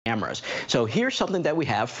cameras. So here's something that we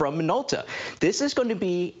have from Minolta. This is going to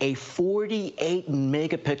be a 48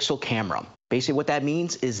 megapixel camera. Basically what that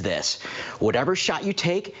means is this: whatever shot you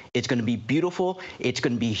take, it's going to be beautiful, it's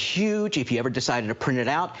going to be huge if you ever decided to print it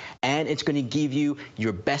out, and it's going to give you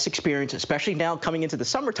your best experience, especially now coming into the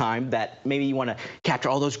summertime, that maybe you want to capture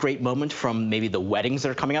all those great moments from maybe the weddings that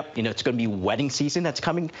are coming up. You know, it's going to be wedding season that's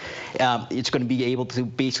coming. It's going to be able to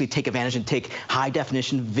basically take advantage and take high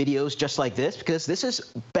definition videos just like this, because this is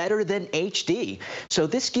better than HD. So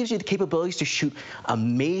this gives you the capabilities to shoot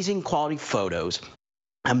amazing quality photos,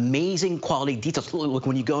 amazing quality details. Look,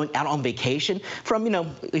 when you're going out on vacation, from, you know,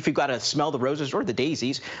 if you've got to smell the roses or the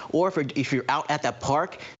daisies, or if you're out at that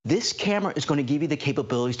park, this camera is going to give you the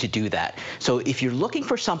capabilities to do that. So if you're looking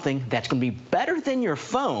for something that's going to be better than your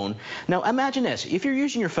phone, now imagine this: if you're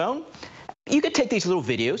using your phone, you could take these little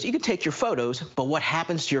videos, you could take your photos, but what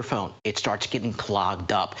happens to your phone? It starts getting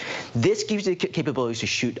clogged up. This gives you the capabilities to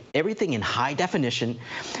shoot everything in high definition,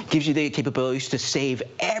 gives you the capabilities to save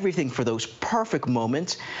everything for those perfect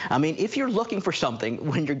moments. I mean, if you're looking for something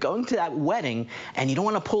when you're going to that wedding and you don't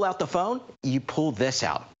want to pull out the phone, you pull this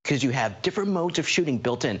out, because you have different modes of shooting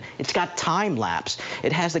built in. It's got time lapse.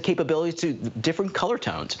 It has the capabilities to different color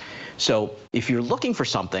tones. So if you're looking for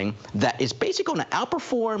something that is basically going to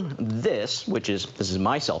outperform this is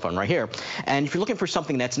my cell phone right here, and if you're looking for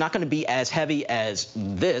something that's not going to be as heavy as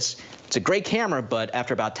this, it's a great camera, but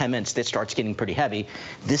after about 10 minutes, this starts getting pretty heavy.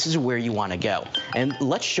 This is where you want to go. And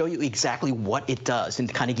let's show you exactly what it does and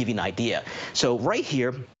to kind of give you an idea. So right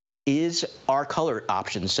here is our color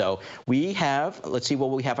options. So we have, let's see what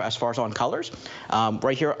we have as far as on colors.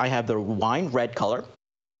 Right here, I have the wine red color,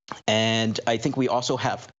 and I think we also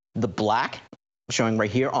have the black showing right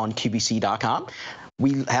here on QVC.com.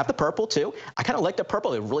 We have the purple too. I kind of like the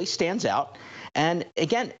purple. It really stands out. And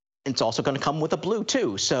again, it's also going to come with a blue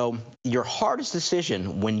too. So your hardest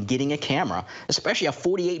decision when getting a camera, especially a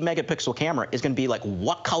 48 megapixel camera, is going to be like,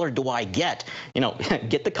 what color do I get? You know,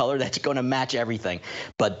 get the color that's going to match everything.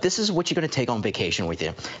 But this is what you're going to take on vacation with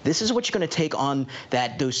you. This is what you're going to take on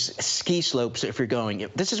those ski slopes if you're going.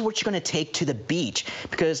 This is what you're going to take to the beach.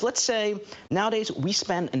 Because let's say nowadays we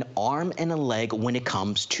spend an arm and a leg when it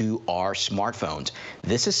comes to our smartphones.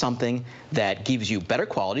 This is something that gives you better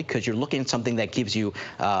quality, because you're looking at something that gives you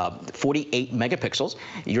 48 megapixels.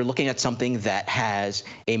 You're looking at something that has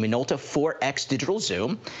a Minolta 4X digital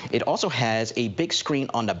zoom. It also has a big screen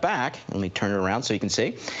on the back. Let me turn it around so you can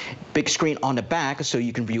see. Big screen on the back so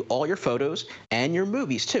you can view all your photos and your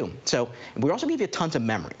movies too. So we're also going to give you tons of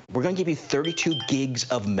memory. We're going to give you 32 gigs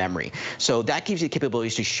of memory. So that gives you the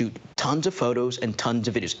capabilities to shoot tons of photos and tons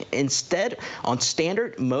of videos. Instead, on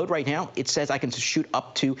standard mode right now, it says I can shoot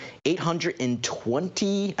up to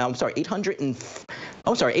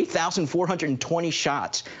 8,420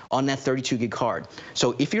 shots on that 32 gig card.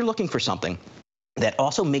 So if you're looking for something that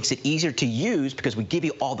also makes it easier to use, because we give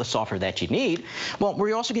you all the software that you need, well,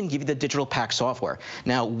 we're also going to give you the digital pack software.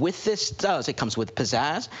 Now, with this it comes with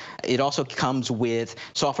Pizzazz. It also comes with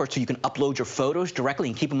software so you can upload your photos directly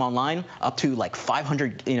and keep them online up to like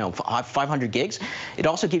 500 gigs. It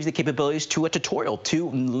also gives you the capabilities to a tutorial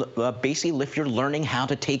to basically if you're learning how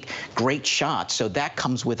to take great shots. So that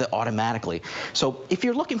comes with it automatically. So if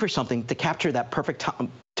you're looking for something to capture that perfect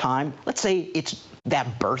time, let's say it's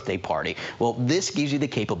that birthday party, well, this gives you the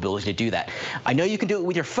capability to do that. I know you can do it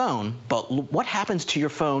with your phone, but what happens to your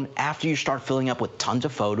phone after you start filling up with tons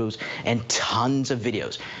of photos and tons of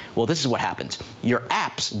videos? Well, this is what happens. Your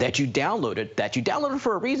apps that you downloaded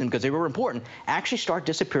for a reason, because they were important, actually start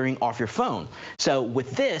disappearing off your phone. So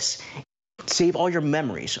with this, save all your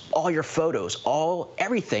memories, all your photos,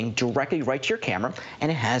 everything directly right to your camera,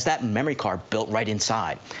 and it has that memory card built right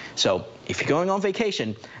inside. So if you're going on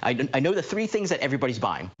vacation, I know the three things that everybody's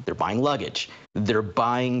buying. They're buying luggage, they're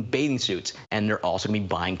buying bathing suits, and they're also going to be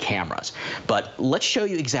buying cameras. But let's show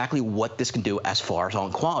you exactly what this can do as far as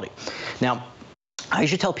on quality. Now, I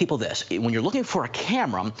usually tell people this: when you're looking for a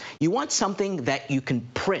camera, you want something that you can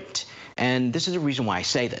print. And this is the reason why I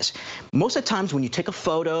say this. Most of the times when you take a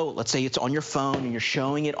photo, let's say it's on your phone and you're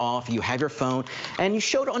showing it off, you have your phone and you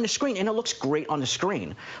show it on the screen and it looks great on the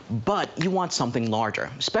screen, but you want something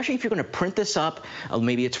larger, especially if you're going to print this up.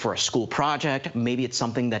 Maybe it's for a school project, maybe it's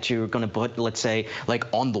something that you're going to put, let's say, like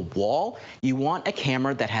on the wall. You want a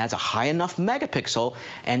camera that has a high enough megapixel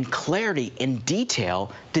and clarity and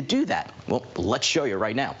detail to do that. Well, let's show you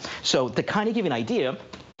right now. So to kind of give you an idea,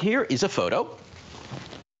 here is a photo.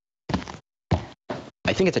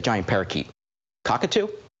 I think it's a giant parakeet. Cockatoo?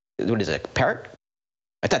 What is it, a parrot?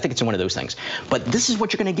 I think it's one of those things. But this is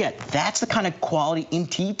what you're going to get. That's the kind of quality in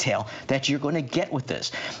detail that you're going to get with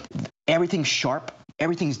this. Everything's sharp.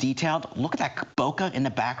 everything's detailed. Look at that bokeh in the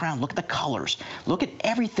background. Look at the colors. Look at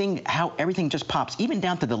everything, how everything just pops, even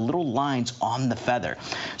down to the little lines on the feather.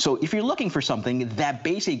 So if you're looking for something that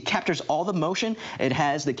basically captures all the motion, it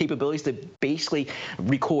has the capabilities to basically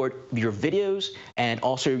record your videos and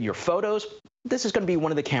also your photos, this is going to be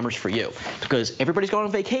one of the cameras for you, because everybody's going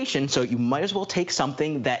on vacation, so you might as well take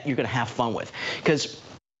something that you're going to have fun with. Because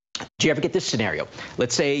do you ever get this scenario?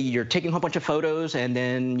 Let's say you're taking a whole bunch of photos, and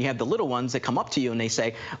then you have the little ones that come up to you and they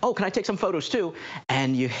say, oh, can I take some photos too?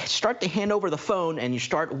 And you start to hand over the phone and you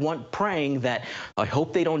start praying that, I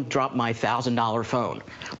hope they don't drop my $1,000 phone.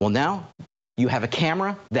 Well, now you have a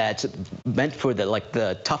camera that's meant for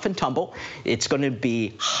the tough and tumble. It's going to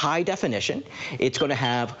be high definition. It's going to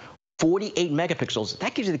have 48 megapixels.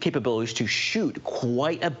 That gives you the capabilities to shoot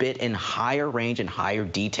quite a bit in higher range and higher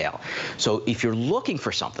detail. So if you're looking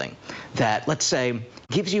for something that, let's say,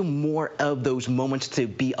 gives you more of those moments to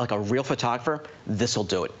be like a real photographer, this will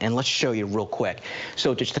do it. And let's show you real quick.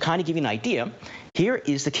 So just to kind of give you an idea, here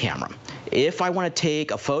is the camera. If I want to take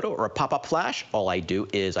a photo or a pop-up flash, all I do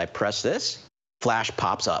is I press this. Flash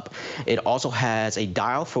pops up. It also has a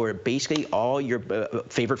dial for basically all your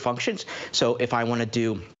favorite functions. So if I want to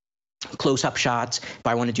do close-up shots, if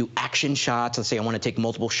I want to do action shots, let's say I want to take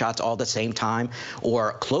multiple shots all at the same time,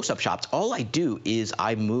 or close-up shots, all I do is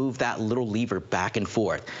I move that little lever back and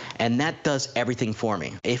forth, and that does everything for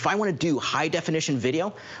me. If I want to do high-definition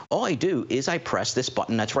video, all I do is I press this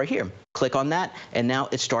button that's right here. Click on that, and now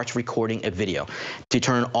it starts recording a video. To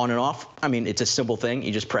turn on and off, I mean, it's a simple thing.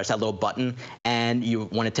 You just press that little button, and you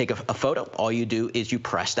want to take a photo, all you do is you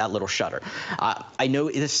press that little shutter. I know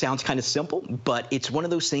this sounds kind of simple, but it's one of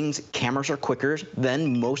those things. Cameras are quicker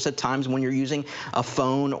than most of the times when you're using a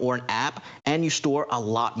phone or an app, and you store a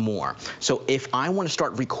lot more. So if I want to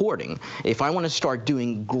start recording, if I want to start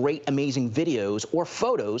doing great, amazing videos or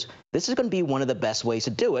photos, this is going to be one of the best ways to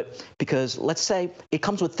do it, because let's say it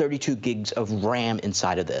comes with 32 gigs of RAM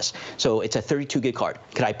inside of this. So it's a 32 gig card.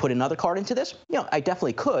 Could I put another card into this? Yeah, I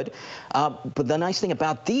definitely could. But the nice thing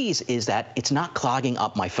about these is that it's not clogging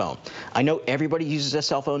up my phone. I know everybody uses a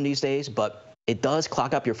cell phone these days, but it does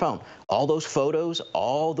clog up your phone. All those photos,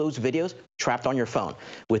 all those videos trapped on your phone.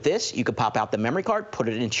 With this, you could pop out the memory card, put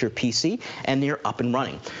it into your PC, and you're up and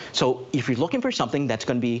running. So if you're looking for something that's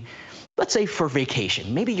going to be, let's say, for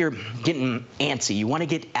vacation, maybe you're getting antsy, you want to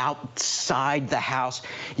get outside the house,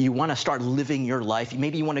 you want to start living your life,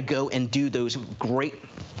 maybe you want to go and do those great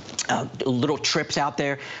little trips out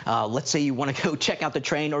there. Let's say you want to go check out the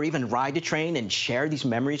train or even ride the train and share these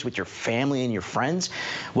memories with your family and your friends.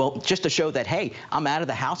 Well, just to show that, hey, I'm out of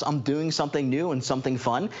the house, I'm doing something new and something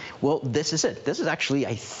fun. Well, this is it. This is actually,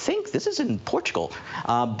 I think this is in Portugal.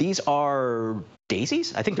 These are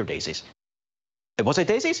daisies. I think they're daisies. Was it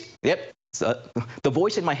daisies? Yep. The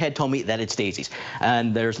voice in my head told me that it's daisies.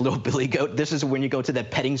 And there's little Billy Goat. This is when you go to the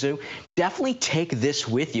petting zoo. Definitely take this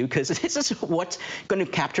with you, because this is what's going to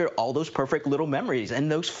capture all those perfect little memories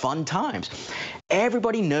and those fun times.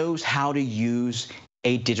 Everybody knows how to use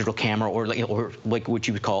a digital camera, or like what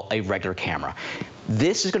you would call a regular camera.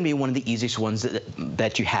 This is going to be one of the easiest ones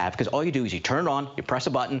that you have, because all you do is you turn it on, you press a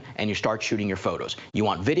button, and you start shooting your photos. You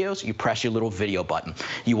want videos, you press your little video button.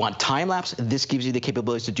 You want time-lapse, this gives you the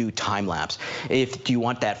capabilities to do time-lapse. If you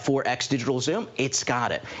want that 4x digital zoom, it's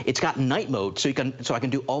got it. It's got night mode, so I can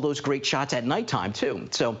do all those great shots at nighttime too.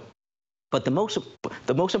 But the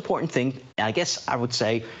most important thing, I guess I would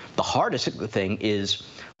say the hardest thing, is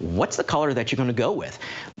what's the color that you're going to go with?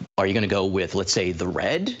 Are you going to go with, let's say, the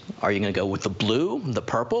red? Are you going to go with the blue, the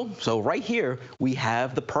purple? So right here, we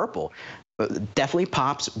have the purple. Definitely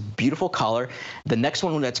pops, beautiful color. The next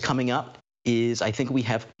one that's coming up is, I think we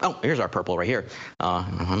have, oh, here's our purple right here.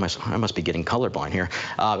 I must be getting colorblind here.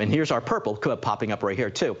 And here's our purple popping up right here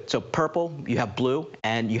too. So purple, you have blue,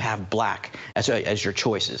 and you have black as your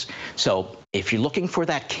choices. So if you're looking for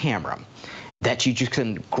that camera that you just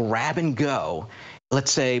can grab and go,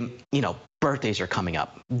 let's say, birthdays are coming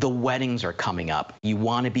up, the weddings are coming up, you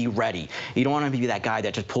want to be ready. You don't want to be that guy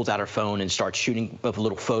that just pulls out her phone and starts shooting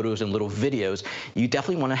little photos and little videos. You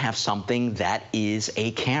definitely want to have something that is a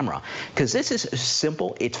camera, because this is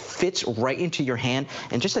simple. It fits right into your hand.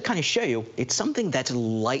 And just to kind of show you, it's something that's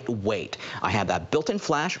lightweight. I have that built-in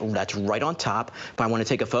flash that's right on top. If I want to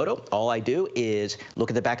take a photo, all I do is look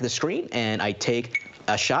at the back of the screen and I take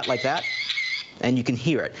a shot like that. And you can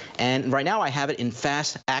hear it. And right now I have it in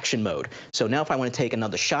fast action mode. So now if I want to take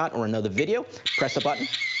another shot or another video, press the button,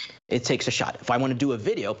 it takes a shot. If I want to do a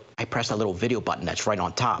video, I press that little video button that's right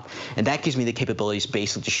on top. And that gives me the capabilities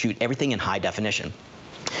basically to shoot everything in high definition.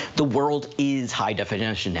 The world is high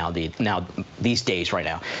definition these days right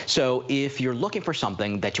now. So if you're looking for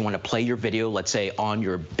something that you want to play your video, let's say on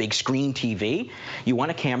your big screen TV, you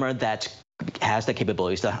want a camera that has the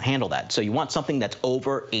capabilities to handle that. So you want something that's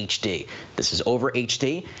over HD. This is over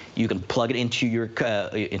HD. You can plug it into your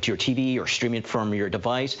TV or stream it from your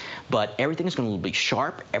device, but everything is going to be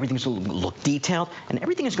sharp, everything's going to look detailed, and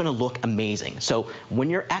everything is going to look amazing. So when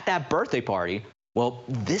you're at that birthday party, well,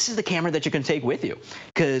 this is the camera that you can take with you,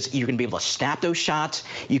 because you're going to be able to snap those shots.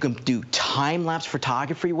 You can do time-lapse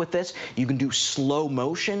photography with this. You can do slow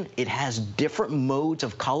motion. It has different modes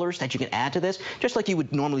of colors that you can add to this, just like you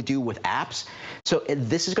would normally do with apps. So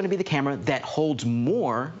this is going to be the camera that holds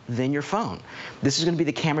more than your phone. This is going to be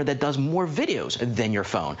the camera that does more videos than your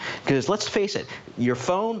phone. Because let's face it, your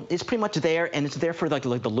phone is pretty much there, and it's there for like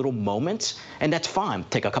the little moments, and that's fine.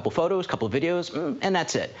 Take a couple photos, couple of videos, and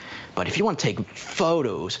that's it. But if you want to take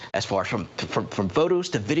photos, as far as from photos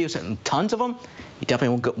to videos and tons of them, you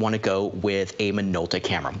definitely want to go with a Minolta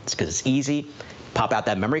camera. It's because it's easy. Pop out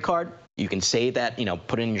that memory card. You can save that,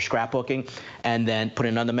 put it in your scrapbooking, and then put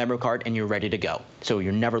it on the memory card, and you're ready to go. So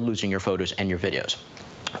you're never losing your photos and your videos.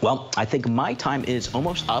 Well, I think my time is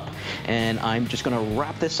almost up, and I'm just going to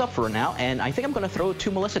wrap this up for now, and I think I'm going to throw it to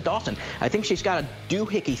Melissa Dawson. I think she's got a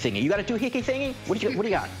doohickey thingy. You got a doohickey thingy? What do you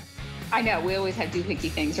got? I know, we always have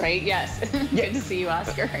doohickey things, right? Yes. Yeah. Good to see you,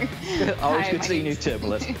 Oscar. Always good seeing you too,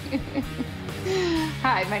 Melissa.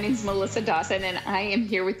 Hi, my name is Melissa Dawson, and I am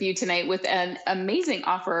here with you tonight with an amazing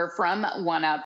offer from OneUp.